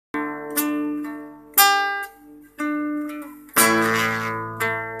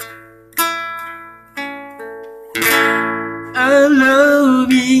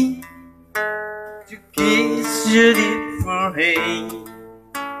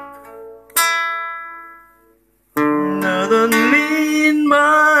not only in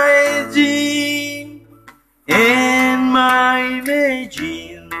my dream and my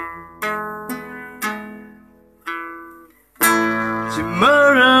imagine.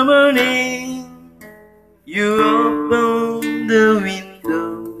 Tomorrow morning you open the window,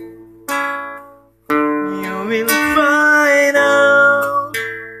 you will find out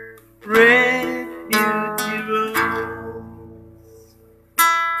red beauty rose.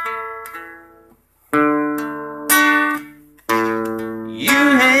 You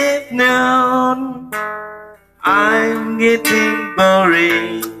have known I'm getting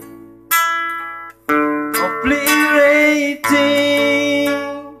boring, obliterating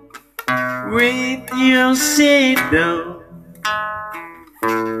with your shadow.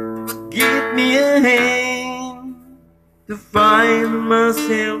 Give me a hand to find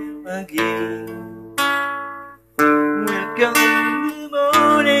myself again. Welcome the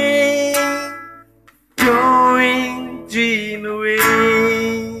morning, going dream away.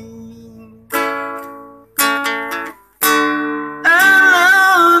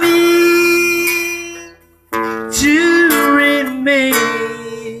 Allow me to remain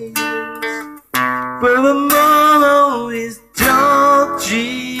for the moment is your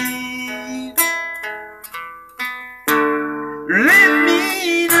dream. Let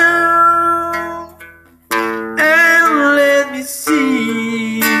me know and let me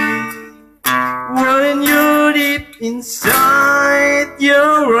see what in your deep inside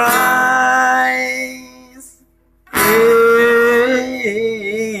your eyes. Hey.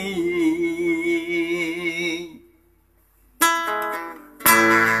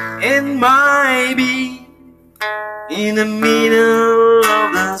 And maybe in the middle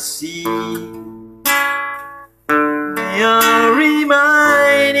of the sea, they are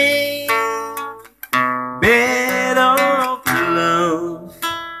reminding bed of love,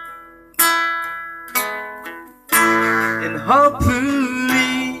 and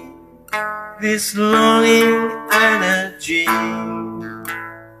hopefully this longing energy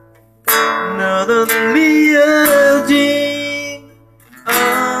not only a dream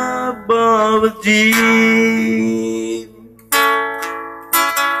above a dream.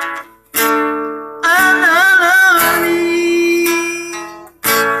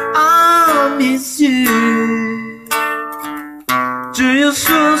 I miss you to your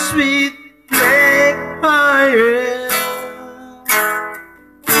so sweet black fire,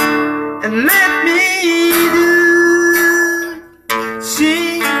 and let me do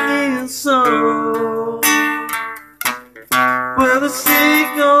singing a song for the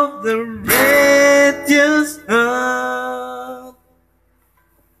sake of the radiant heart.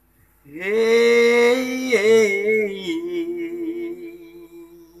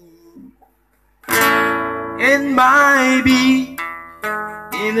 And maybe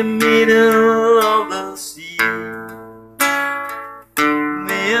in the middle of the sea,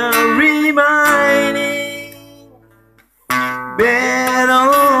 they are reminding bed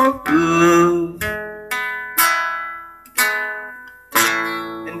of love,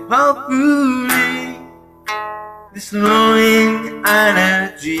 and hopefully this longing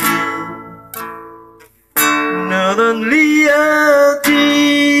energy not only a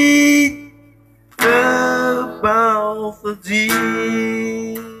deed about the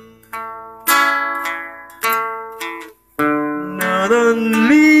deed, not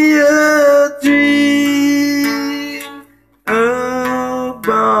only a dream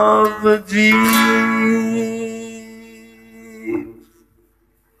about the dream.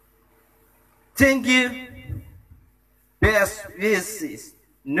 Thank you. Best wishes,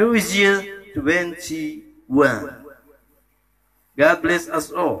 New Year 21. God bless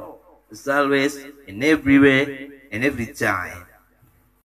us all, as always, and everywhere, and every time.